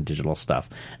they were doing digital stuff,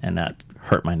 and that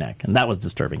hurt my neck, and that was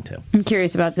disturbing too. I'm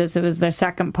curious about this. It was the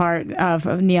second part of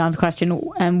Neon's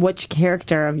question, and which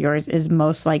character of yours is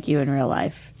most like you in real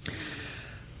life?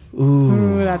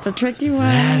 Ooh, that's a tricky one.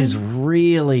 That is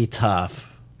really tough.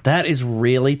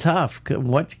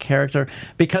 What character?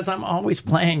 Because I'm always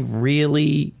playing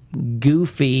really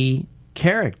goofy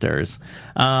characters.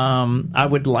 I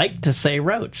would like to say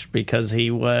Roach because he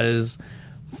was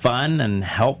fun and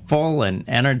helpful and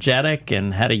energetic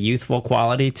and had a youthful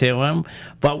quality to him,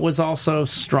 but was also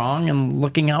strong and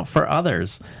looking out for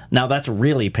others. Now, that's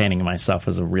really painting myself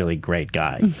as a really great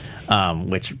guy,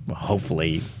 which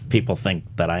hopefully people think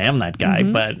that I am that guy.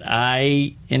 Mm-hmm. But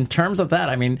in terms of that,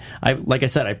 I mean, like I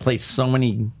said, I play so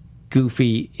many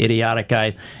goofy, idiotic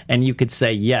guys, and you could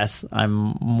say, yes,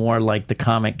 I'm more like the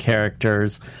comic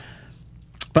characters.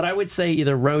 But I would say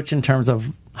either Roach in terms of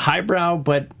highbrow,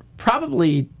 but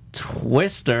probably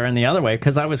Twister in the other way,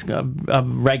 because I was a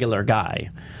regular guy.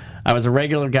 I was a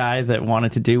regular guy that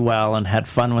wanted to do well and had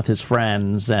fun with his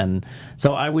friends. And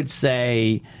so I would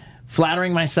say,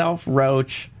 flattering myself,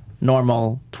 Roach,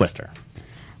 normal, Twister.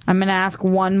 I'm going to ask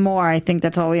one more. I think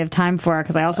that's all we have time for,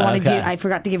 because I also want to I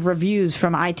forgot to give reviews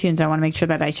from iTunes. I want to make sure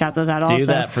that I shout those out also. Do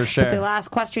that for sure. But the last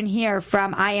question here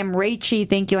from I Am Rachie,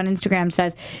 thank you, on Instagram,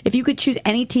 says, if you could choose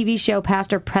any TV show,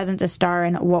 past or present, to star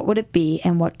in, what would it be,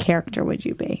 and what character would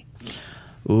you be?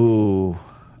 Ooh,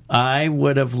 I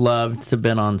would have loved to have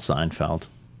been on Seinfeld.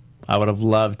 Oh,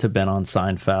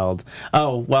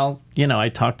 well, I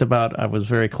talked about I was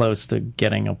very close to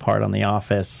getting a part on The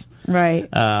Office. Right.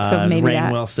 So maybe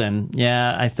Rainn Wilson.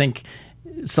 Yeah, I think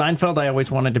Seinfeld I always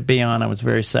wanted to be on. I was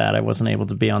very sad I wasn't able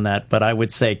to be on that. But I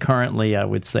would say currently, yeah,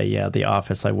 The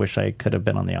Office. I wish I could have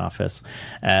been on The Office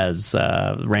as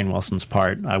Rainn Wilson's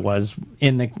part. I was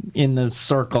in the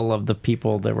circle of the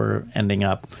people that were ending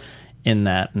up in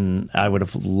that, and I would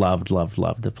have loved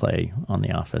to play on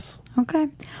The Office. Okay.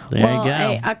 There you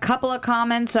go. A couple of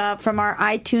comments from our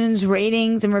iTunes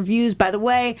ratings and reviews. By the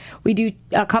way, we do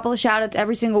a couple of shout-outs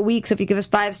every single week, so if you give us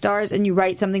 5 stars and you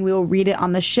write something, we will read it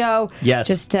on the show. Yes.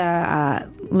 Just to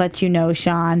let you know,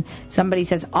 Sean. Somebody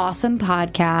says, awesome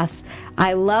podcast.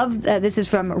 I love, this is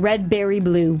from Red Berry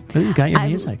Blue. Ooh, you got your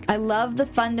music. I love the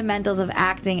fundamentals of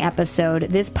acting episode.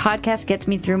 This podcast gets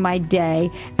me through my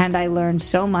day, and I learned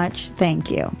so much.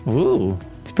 Thank you. Ooh.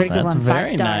 It's a pretty good That's one. 5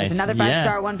 very stars. nice. Another Yeah.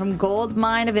 5-star one from Gold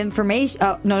Mine of Information.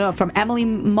 Oh, no, from Emily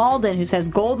Malden, who says,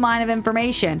 Gold Mine of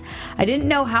Information. I didn't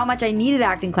know how much I needed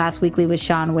acting class weekly with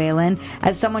Sean Whalen.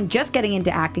 As someone just getting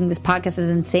into acting, this podcast is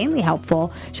insanely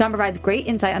helpful. Sean provides great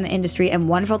insight on the industry and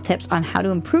wonderful tips on how to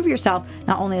improve yourself,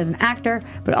 not only as an actor,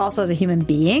 but also as a human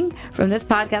being. From this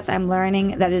podcast, I'm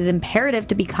learning that it is imperative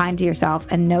to be kind to yourself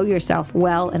and know yourself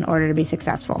well in order to be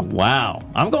successful. Wow.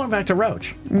 I'm going back to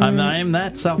Roach. I am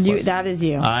that selfless. That is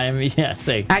you.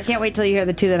 See. I can't wait till you hear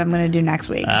the 2 that I'm going to do next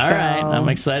week. All right. I'm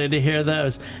excited to hear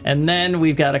those. And then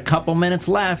we've got a couple minutes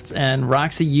left. And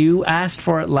Roxy, you asked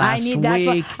for it last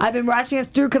week. I've been watching us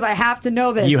through because I have to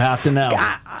know this. You have to know.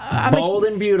 Bold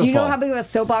and beautiful. Do you know how big of a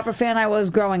soap opera fan I was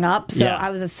growing up? So Yeah. I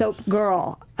was a soap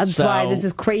girl. That's why this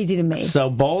is crazy to me. So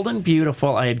Bold and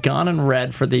Beautiful, I had gone and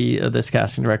read for this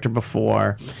casting director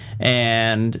before,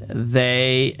 and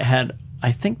they had,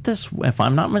 I think this, if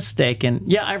I'm not mistaken,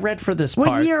 I read for this part.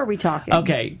 What year are we talking?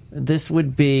 Okay, this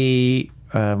would be,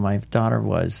 my daughter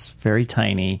was very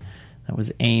tiny. That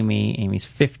was Amy. Amy's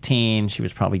 15. She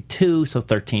was probably 2, so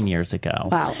 13 years ago.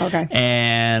 Wow, okay.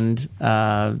 And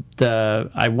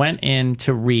I went in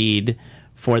to read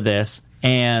for this,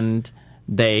 and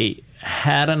they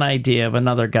had an idea of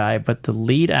another guy, but the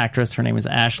lead actress, her name is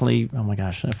Ashley. Oh my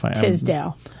gosh,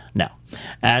 Tisdale. No,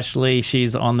 Ashley. She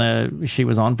was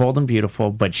on Bold and Beautiful,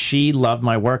 but she loved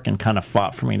my work and kind of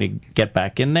fought for me to get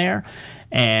back in there.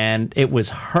 And it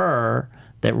was her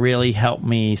that really helped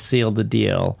me seal the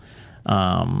deal.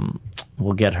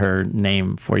 We'll get her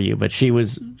name for you, but she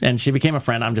became a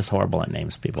friend. I'm just horrible at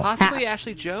names, people. Possibly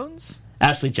Ashley Jones?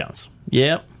 Ashley Jones.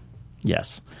 Yep.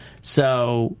 Yes.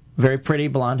 So, very pretty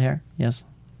blonde hair. Yes.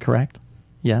 Correct?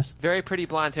 Yes. Very pretty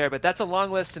blonde hair, but that's a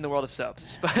long list in the world of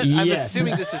soaps. But I'm Yes.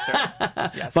 assuming this is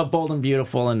her. Yes. But Bold and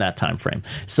Beautiful in that time frame.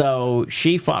 So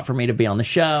she fought for me to be on the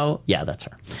show. Yeah, that's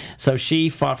her. So she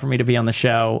fought for me to be on the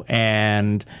show,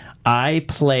 and I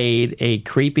played a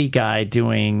creepy guy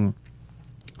in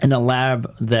a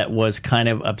lab that was kind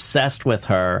of obsessed with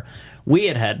her. We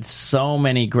had so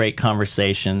many great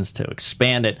conversations to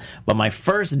expand it, but my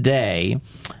first day,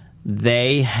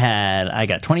 I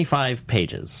got 25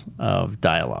 pages of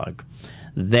dialogue.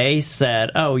 They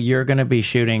said, oh, you're going to be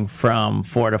shooting from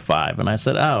 4 to 5. And I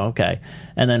said, oh, okay.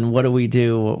 And then what do we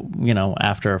do,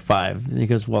 after 5? He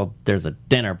goes, well, there's a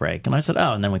dinner break. And I said,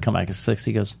 oh, and then we come back at 6.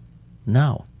 He goes,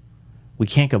 no, we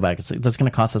can't go back at 6. That's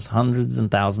going to cost us hundreds and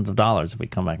thousands of dollars if we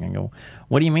come back. And go,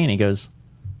 what do you mean? He goes,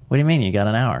 what do you mean? You got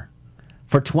an hour?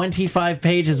 For 25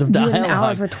 pages of dialogue. You had an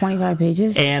hour for 25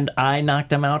 pages? And I knocked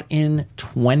them out in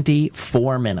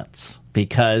 24 minutes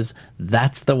because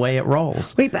that's the way it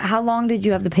rolls. Wait, but how long did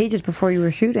you have the pages before you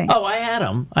were shooting? Oh, I had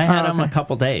them. I had them a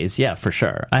couple days. Yeah, for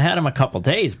sure. I had them a couple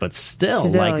days, but still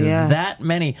that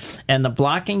many. And the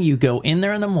blocking, you go in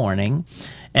there in the morning,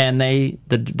 and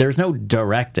there's no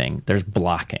directing, there's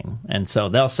blocking. And so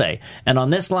they'll say, and on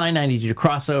this line, I need you to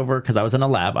cross over, because I was in a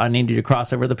lab, I need you to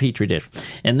cross over the Petri dish.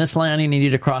 In this line, I need you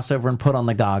to cross over and put on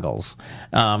the goggles.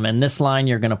 In this line,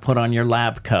 you're going to put on your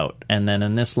lab coat. And then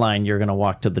in this line, you're going to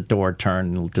walk to the door,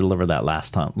 turn, and deliver that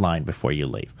last line before you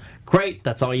leave. Great,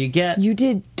 that's all you get. You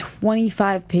did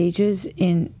 25 pages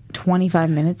in 25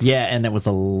 minutes? Yeah, and it was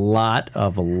a lot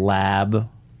of lab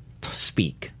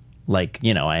speak. Like,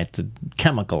 I had to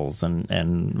chemicals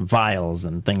and vials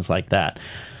and things like that.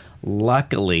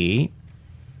 Luckily,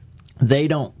 they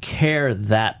don't care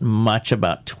that much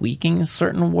about tweaking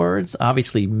certain words.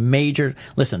 Obviously,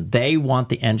 they want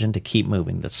the engine to keep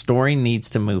moving. The story needs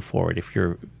to move forward. If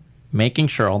you're making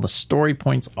sure all the story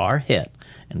points are hit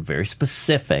and very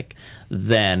specific,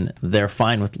 then they're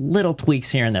fine with little tweaks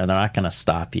here and there. They're not going to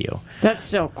stop you. That's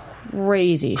still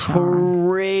crazy, Sean.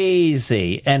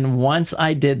 Crazy. And once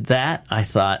I did that, I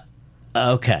thought,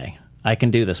 okay, I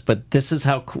can do this. But this is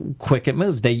how quick it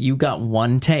moves. You got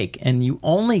one take, and you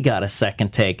only got a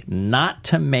second take, not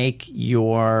to make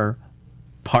your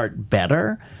part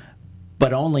better,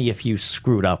 but only if you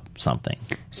screwed up something.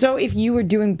 So if you were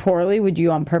doing poorly, would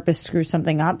you on purpose screw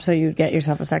something up so you'd get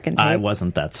yourself a second take? I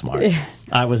wasn't that smart.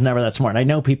 I was never that smart. I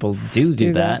know people do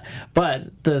that,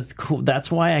 but that's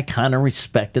why I kind of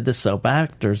respected the soap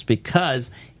actors,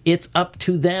 because it's up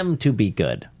to them to be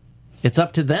good. It's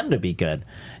up to them to be good.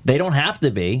 They don't have to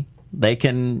be. They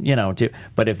can,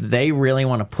 but if they really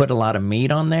want to put a lot of meat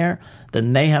on there,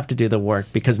 then they have to do the work,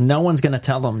 because no one's going to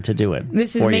tell them to do it.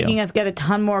 This is making us get a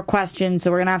ton more questions,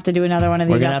 so we're going to have to do another one of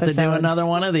these episodes. We're going to have to do another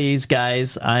one of these,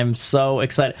 guys. I'm so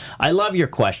excited. I love your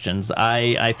questions.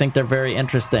 I think they're very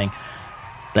interesting.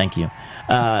 Thank you.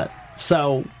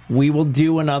 So we will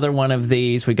do another one of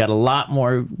these. We've got a lot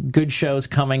more good shows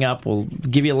coming up. We'll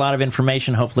give you a lot of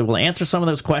information. Hopefully we'll answer some of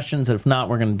those questions. If not,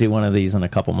 we're going to do one of these in a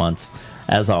couple months,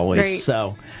 as always. Great.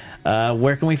 So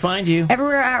where can we find you?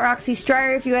 Everywhere at Roxy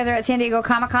Stryer. If you guys are at San Diego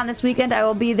Comic-Con this weekend, I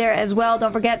will be there as well.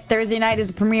 Don't forget, Thursday night is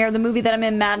the premiere of the movie that I'm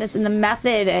in, Madness in the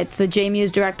Method. It's the J.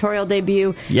 Muse directorial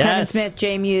debut. Yes. Kevin Smith,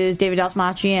 J. Muse, David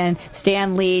Dastmalchian,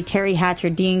 Stan Lee, Terry Hatcher,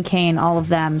 Dean Cain, all of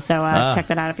them. So check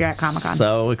that out if you're at Comic-Con.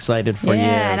 So excited for you.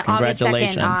 And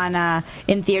Congratulations. August 2nd on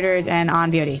in theaters and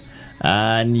on VOD.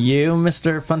 And you,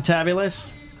 Mr. Funtabulous?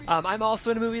 I'm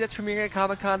also in a movie that's premiering at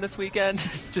Comic-Con this weekend.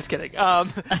 Just kidding.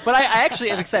 But I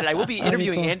actually am excited. I will be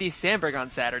interviewing Andy Samberg on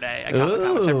Saturday at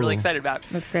Comic-Con, which I'm really excited about.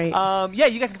 That's great. Yeah,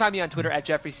 you guys can find me on Twitter at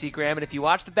Jeffrey C. Graham. And if you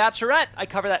watch The Bachelorette, I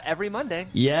cover that every Monday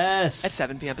Yes. at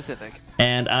 7 p.m. Pacific.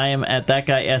 And I am at That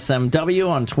Guy SMW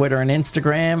on Twitter and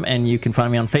Instagram, and you can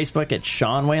find me on Facebook at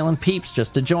Sean Whalen Peeps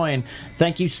just to join.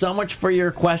 Thank you so much for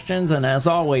your questions, and as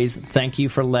always, thank you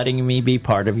for letting me be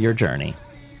part of your journey.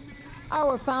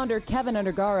 Our founder, Kevin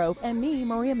Undergaro, and me,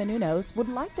 Maria Menounos, would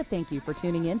like to thank you for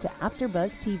tuning in to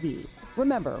AfterBuzz TV.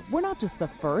 Remember, we're not just the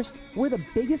first, we're the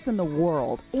biggest in the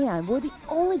world, and we're the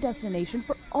only destination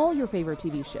for all your favorite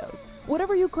TV shows.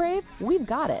 Whatever you crave, we've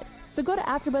got it. So go to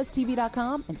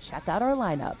AfterBuzzTV.com and check out our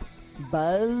lineup.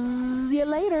 Buzz you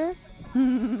later.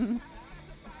 The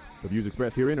views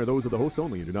expressed herein are those of the hosts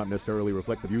only and do not necessarily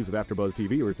reflect the views of AfterBuzz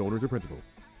TV or its owners or principals.